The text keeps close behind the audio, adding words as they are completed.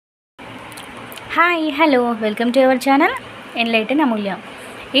Hi hello welcome to our channel enlighten అమూల్య.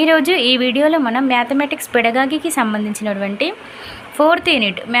 ఈరోజు ఈ వీడియోలో మనం మ్యాథమెటిక్స్ పెడగాగికి సంబంధించినటువంటి 4th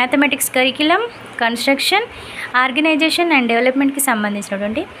unit mathematics curriculum, construction, organisation and డెవలప్మెంట్కి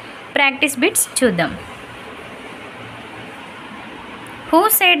సంబంధించినటువంటి ప్రాక్టీస్ బిట్స్ చూద్దాం. Who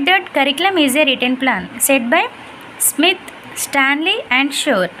said that curriculum is a return plan? Said by Smith, Stanley and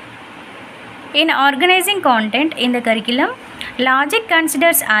sure. In organizing content in the curriculum, logic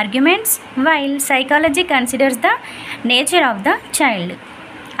considers arguments while psychology considers the nature of the child.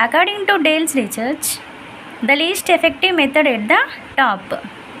 According to Dale's research, the least effective method at the top.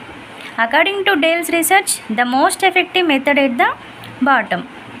 According to Dale's research, the most effective method at the bottom.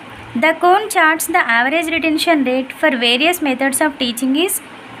 The cone charts the average retention rate for various methods of teaching is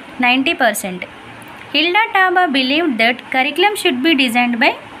 90%. Hilda Taba believed that curriculum should be designed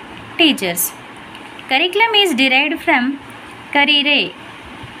by teachers. Curriculum is derived from currere.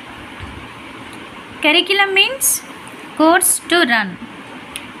 Curriculum means course to run.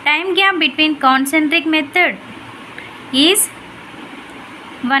 Time gap between concentric method is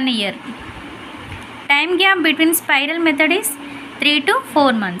 1 year. Time gap between spiral method is 3 to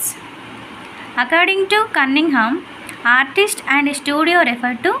 4 months. According to Cunningham, artist and studio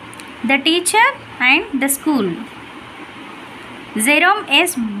refer to the teacher and the school. Jerome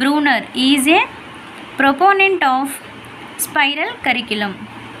S. Bruner is a proponent of spiral curriculum.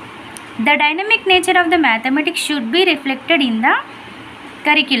 The dynamic nature of the mathematics should be reflected in the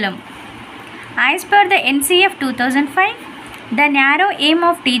curriculum. As per the NCF 2005, the narrow aim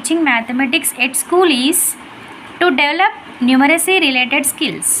of teaching mathematics at school is to develop numeracy related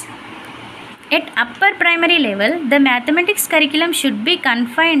skills. At upper primary level, the mathematics curriculum should be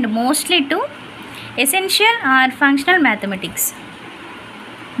confined mostly to essential or functional mathematics.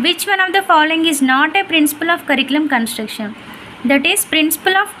 Which one of the following is not a principle of curriculum construction? That is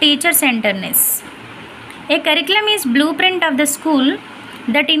principle of teacher centeredness. A curriculum is blueprint of the school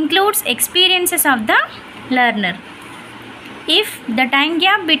that includes experiences of the learner. If the time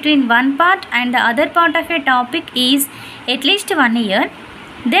gap between one part and the other part of a topic is at least 1 year,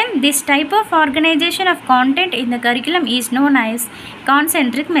 then this type of organization of content in the curriculum is known as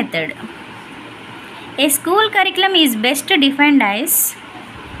concentric method. A school curriculum is best defined as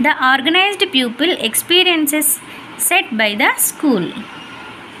the organized pupil experiences set by the school.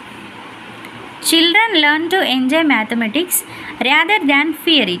 Children learn to enjoy mathematics rather than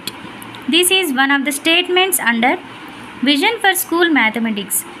fear it. This is one of the statements under Vision for School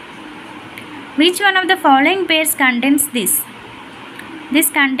Mathematics. Which one of the following pairs contains this? This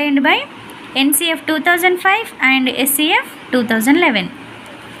contained by NCF 2005 and SCF 2011.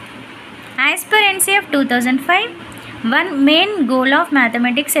 As per NCF 2005, one main goal of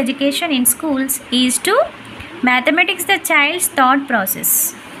mathematics education in schools is to mathematics the child's thought process.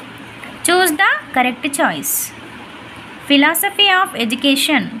 Choose the correct choice. Philosophy of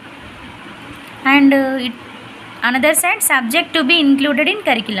education and another side subject to be included in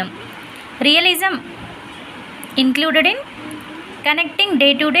curriculum. Realism included in connecting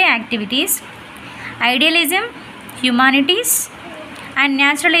day-to-day activities. Idealism, humanities and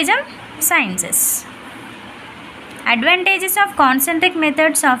naturalism, sciences. Advantages of concentric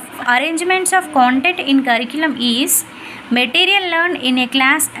methods of arrangements of content in curriculum is material learned in a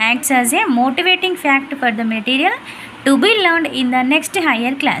class acts as a motivating factor for the material to be learned in the next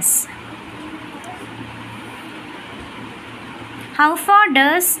higher class. How far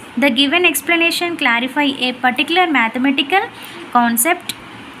does the given explanation clarify a particular mathematical concept?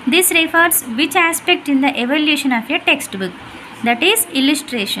 This refers which aspect in the evolution of a textbook, that is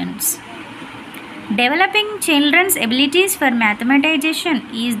illustrations. Developing children's abilities for mathematization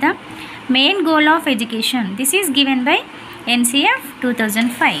is the main goal of education. This is given by NCF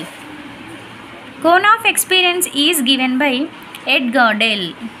 2005. Cone of experience is given by Edgar Dale.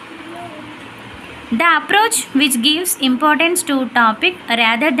 The approach which gives importance to topic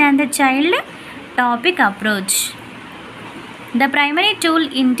rather than the child topic approach. The primary tool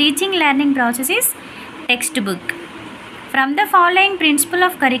in teaching learning process is textbook. From the following principle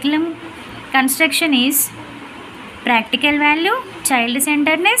of curriculum construction is practical value, child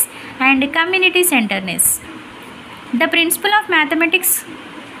centeredness and community centeredness. The principle of mathematics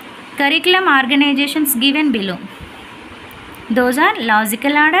curriculum organizations given below. Those are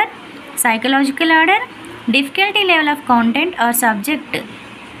logical order, psychological order, difficulty level of content or subject.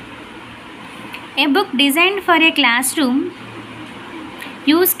 A book designed for a classroom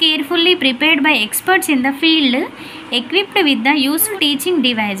used carefully prepared by experts in the field equipped with the useful teaching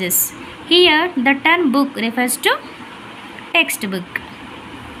devices. Here the term book refers to textbook.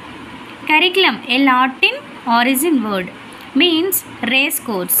 Curriculum, a Latin origin word, means race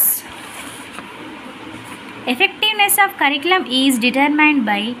course. Effectiveness of curriculum is determined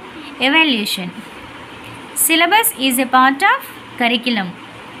by evaluation. Syllabus is a part of curriculum.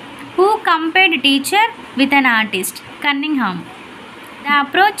 Who compared teacher with an artist? Cunningham. The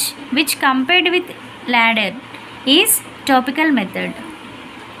approach which compared with ladder is topical method.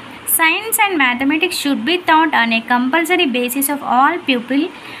 Science and mathematics should be taught on a compulsory basis of all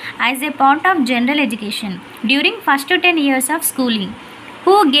pupils as a part of general education during first 10 years of schooling.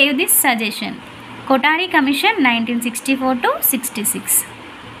 Who gave this suggestion? Kothari Commission 1964 to 66.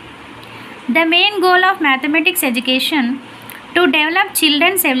 The main goal of mathematics education to develop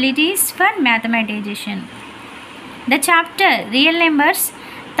children's abilities for mathematization. The chapter Real Numbers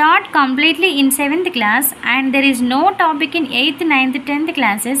taught completely in 7th class, and there is no topic in 8th, 9th, 10th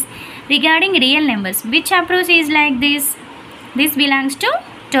classes regarding real numbers. Which approach is like this? This belongs to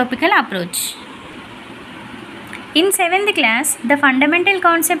topical approach. In 7th class, the fundamental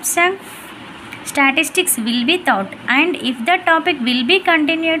concepts of statistics will be taught, and if the topic will be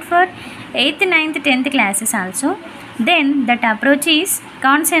continued for 8th, 9th, 10th classes also, then that approach is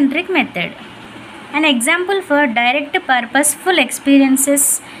concentric method. An example for direct purposeful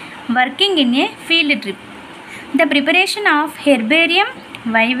experiences working in a field trip. The preparation of herbarium,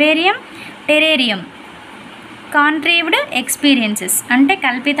 vivarium, terrarium. Contrived experiences ante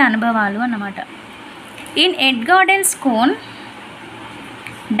kalpita anubhavalu annamata. In Edgardel's cone,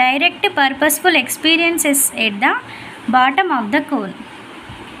 direct purposeful experiences at the bottom of the cone.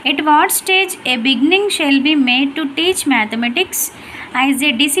 At what stage a beginning shall be made to teach mathematics as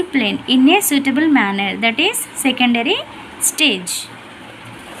a discipline in a suitable manner, that is secondary stage.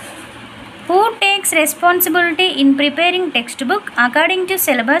 Who takes responsibility in preparing textbook according to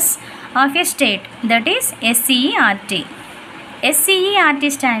syllabus of a state, that is SCERT.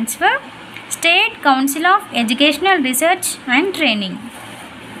 SCERT stands for State Council of Educational Research and Training.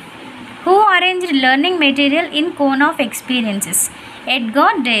 Who arranged learning material in cone of experiences?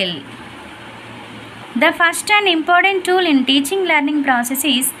 Edgar Dale. The first and important tool in teaching learning process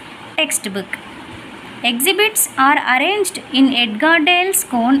is textbook. Exhibits are arranged in Edgar Dale's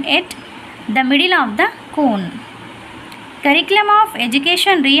cone at the middle of the cone. Curriculum of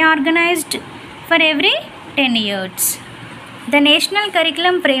education reorganized for every 10 years. The National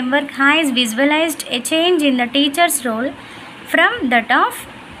Curriculum Framework has visualized a change in the teacher's role from that of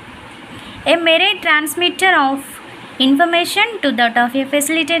a mere transmitter of information to that of a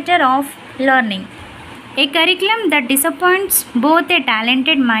facilitator of learning. A curriculum that disappoints both a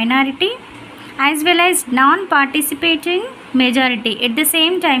talented minority as well as non-participating majority at the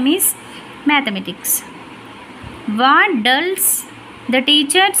same time is mathematics. What dulls the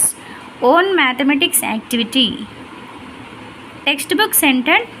teacher's own mathematics activity?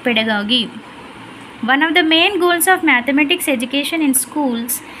 Textbook-centered pedagogy. One of the main goals of mathematics education in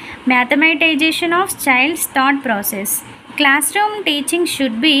schools, mathematization of child's thought process. Classroom teaching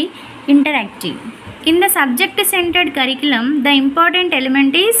should be interactive. In the subject-centered curriculum, the important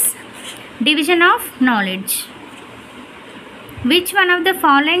element is division of knowledge. Which one of the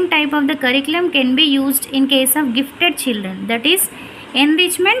following type of the curriculum can be used in case of gifted children? That is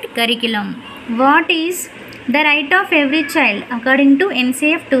enrichment curriculum. What is the right of every child according to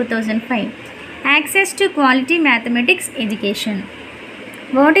NCF 2005? Access to quality mathematics education.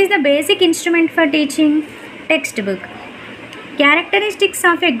 What is the basic instrument for teaching? Textbook. Characteristics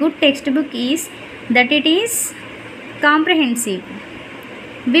of a good textbook is that it is comprehensive.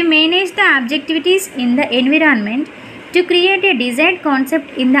 We manage the objectivities in the environment to create a desired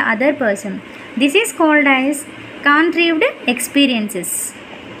concept in the other person. This is called as contrived experiences.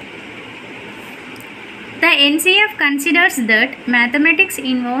 The NCF considers that mathematics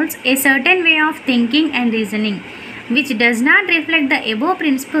involves a certain way of thinking and reasoning, which does not reflect the above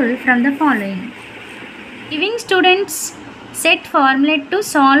principle from the following. Giving students set formulae to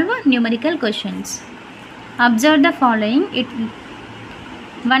solve numerical questions. Observe the following.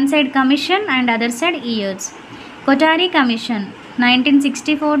 One side commission and other side years. Kothari Commission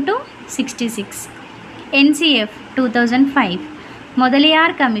 1964 to 66. NCF 2005.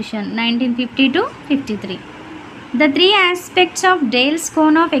 Modaliar Commission 1950 to 53. The three aspects of Dale's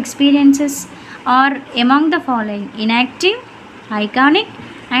cone of experiences are among the following: inactive, iconic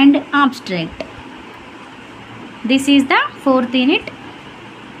and abstract. This is the fourth unit.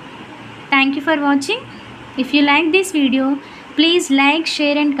 Thank you for watching. If you like this video, please like,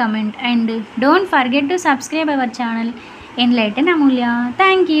 share and comment, and don't forget to subscribe our channel Enlighten Amulya.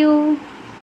 Thank you.